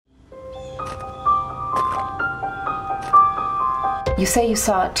You say you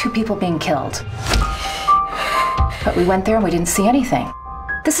saw 2 people being killed. But we went there and we didn't see anything.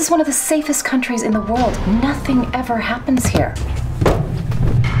 This is one of the safest countries in the world. Nothing ever happens here.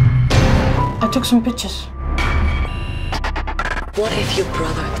 I took some pictures. What if your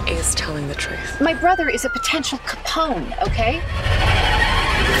brother is telling the truth? My brother is a potential Capone, okay?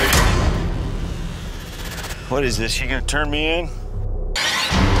 What is this? You gonna turn me in?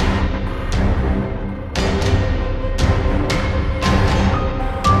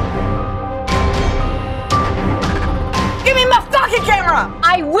 Give me my fucking camera!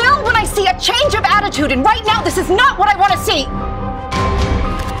 I will when I see a change of attitude, and right now this is not what I want to see!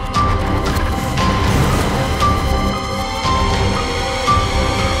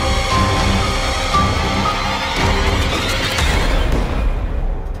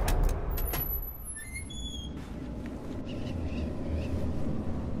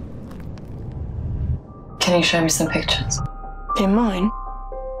 Can you show me some pictures? They're mine.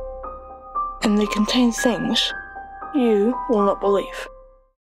 And they contain things you will not believe.